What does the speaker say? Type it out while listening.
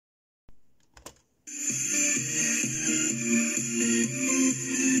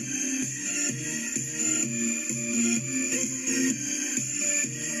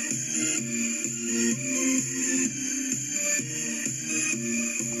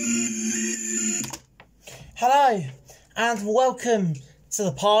Hello and welcome to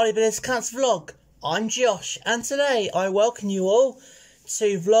the Parley Cats vlog. I'm Josh and today I welcome you all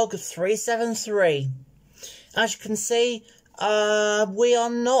to vlog 373. As you can see, we are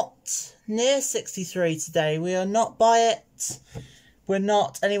not near 63 today. We are not by it. We're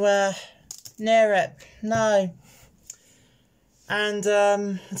not anywhere near it. No. And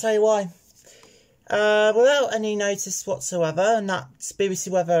I'll tell you why. Without any notice whatsoever, and that's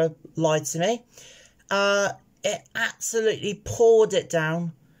BBC Weather lied to me. It absolutely poured it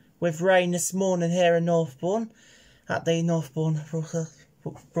down with rain this morning here in Northbourne, at the Northbourne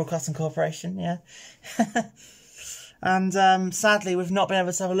Broadcasting Corporation, yeah. And sadly, we've not been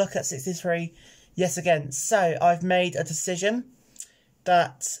able to have a look at 63 yet again. So I've made a decision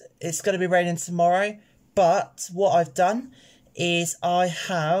that it's going to be raining tomorrow. But what I've done is I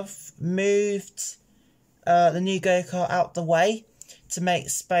have moved the new go-kart out the way to make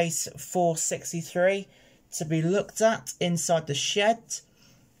space for 63 to be looked at inside the shed.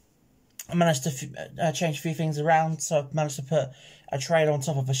 I managed to change a few things around, so I've managed to put a trailer on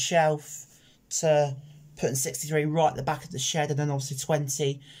top of a shelf to put in 63 right at the back of the shed, and then obviously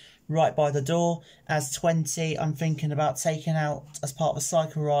 20 right by the door. As 20 I'm thinking about taking out as part of a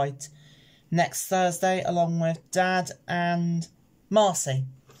cycle ride next Thursday along with Dad and Marcy.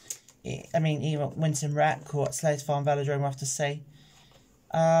 I mean, either Winton Rec or at Slade's Farm Velodrome, we'll have to see.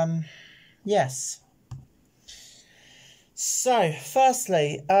 Yes. So,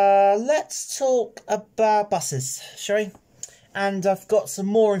 firstly, let's talk about buses, shall we? And I've got some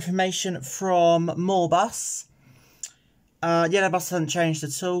more information from Moorbus. Yellow Bus hasn't changed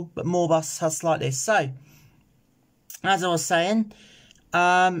at all, but Moorbus has slightly. So, as I was saying,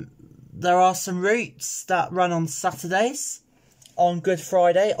 there are some routes that run on Saturdays, on Good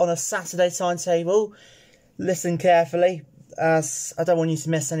Friday, on a Saturday timetable. Listen carefully, as I don't want you to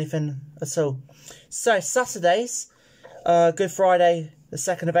miss anything at all. So, Saturdays, Good Friday, the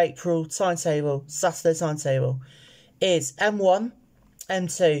 2nd of April timetable, Saturday timetable, is M1,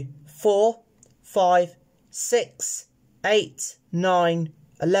 M2, 4, 5, 6, 8, 9,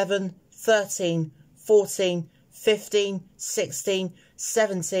 11, 13, 14, 15, 16,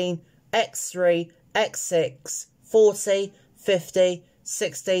 17, X3, X6, 40, 50,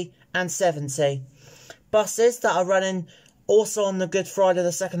 60 and 70. Buses that are running also on the Good Friday the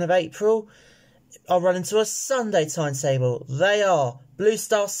 2nd of April are running to a Sunday timetable. They are Blue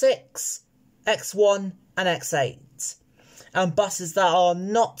Star 6, X1 and X8. And buses that are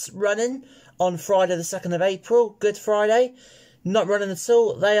not running on Friday the 2nd of April, Good Friday, not running at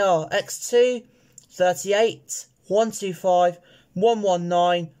all, they are X2, 38, 125,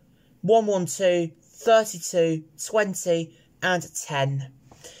 119, 112, 32, 20 and 10.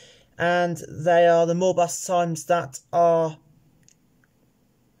 And they are the Moorbus times that are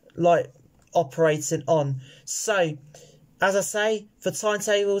operating on. So, as I say, for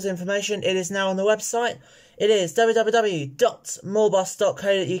timetables information, it is now on the website. It is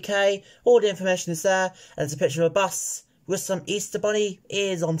www.moorbus.co.uk. All the information is there, and there's a picture of a bus with some Easter Bunny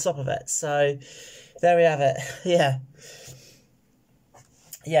ears on top of it. So, there we have it. Yeah.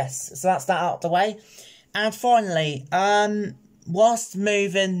 Yes, so that's that out of the way. And finally, whilst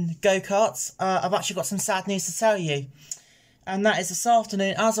moving go-karts, I've actually got some sad news to tell you. And that is this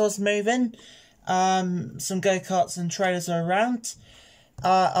afternoon, as I was moving, some go-karts and trailers are around.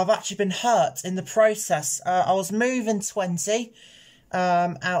 I've actually been hurt in the process. I was moving 20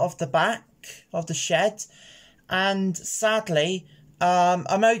 out of the back of the shed. And sadly,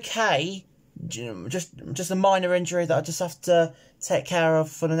 I'm okay. Just a minor injury that I just have to take care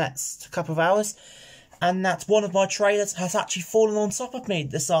of for the next couple of hours. And that one of my trailers has actually fallen on top of me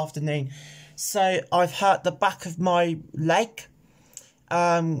this afternoon. So I've hurt the back of my leg,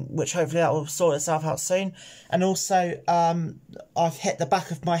 which hopefully that will sort itself out soon. And also I've hit the back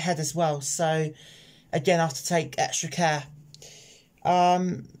of my head as well. So again, I have to take extra care.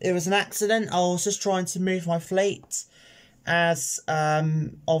 It was an accident. I was just trying to move my fleet, as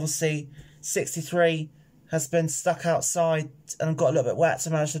obviously 63 has been stuck outside and got a little bit wet,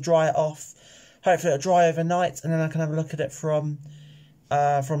 so I managed to dry it off. Hopefully it'll dry overnight, and then I can have a look at it from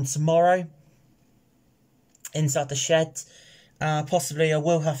tomorrow inside the shed. Possibly I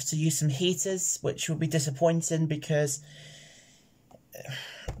will have to use some heaters, which will be disappointing because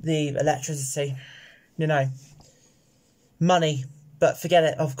the electricity, you know, money. But forget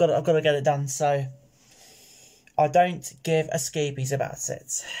it, I've got to get it done. So I don't give a skeebies about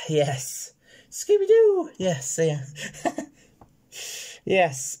it. Yes, Scooby-Doo. Yes, yeah.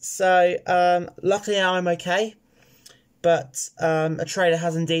 Yes. So luckily I'm okay. But a trailer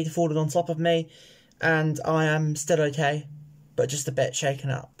has indeed fallen on top of me, and I am still okay, but just a bit shaken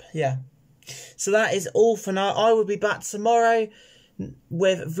up. Yeah. So that is all for now. I will be back tomorrow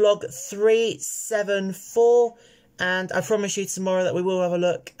with vlog 374. And I promise you tomorrow that we will have a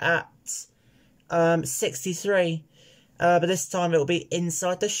look at 63. But this time it will be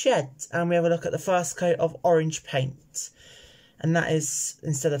inside the shed. And we have a look at the first coat of orange paint. And that is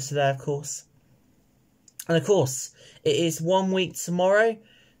instead of today, of course. And of course, it is 1 week tomorrow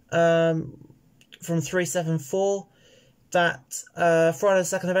from 374. That Friday the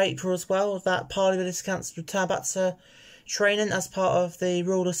 2nd of April as well, that Parley with discounts return back to training as part of the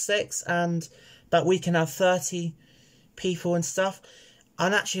Rule of 6. And that we can have 30 people and stuff.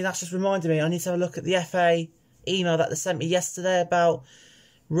 And actually, that's just reminded me, I need to have a look at the FA email that they sent me yesterday about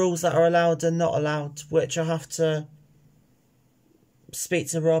rules that are allowed and not allowed, which I have to speak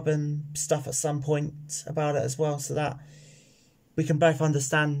to Rob and stuff at some point about it as well, so that we can both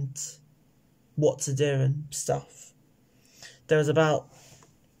understand what to do and stuff. There was about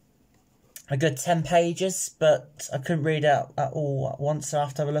a good 10 pages, but I couldn't read out at all at once, so I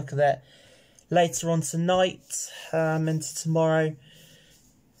have to have a look at it later on tonight, into tomorrow,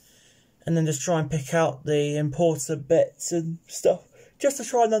 and then just try and pick out the important bits and stuff, just to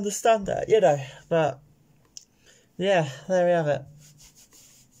try and understand it, you know. But yeah, there we have it.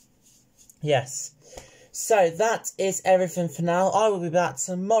 Yes. So that is everything for now. I will be back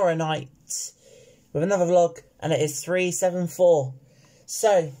tomorrow night with another vlog, and it is 374.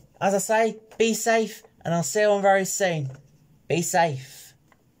 So, as I say, be safe, and I'll see you on very soon. Be safe.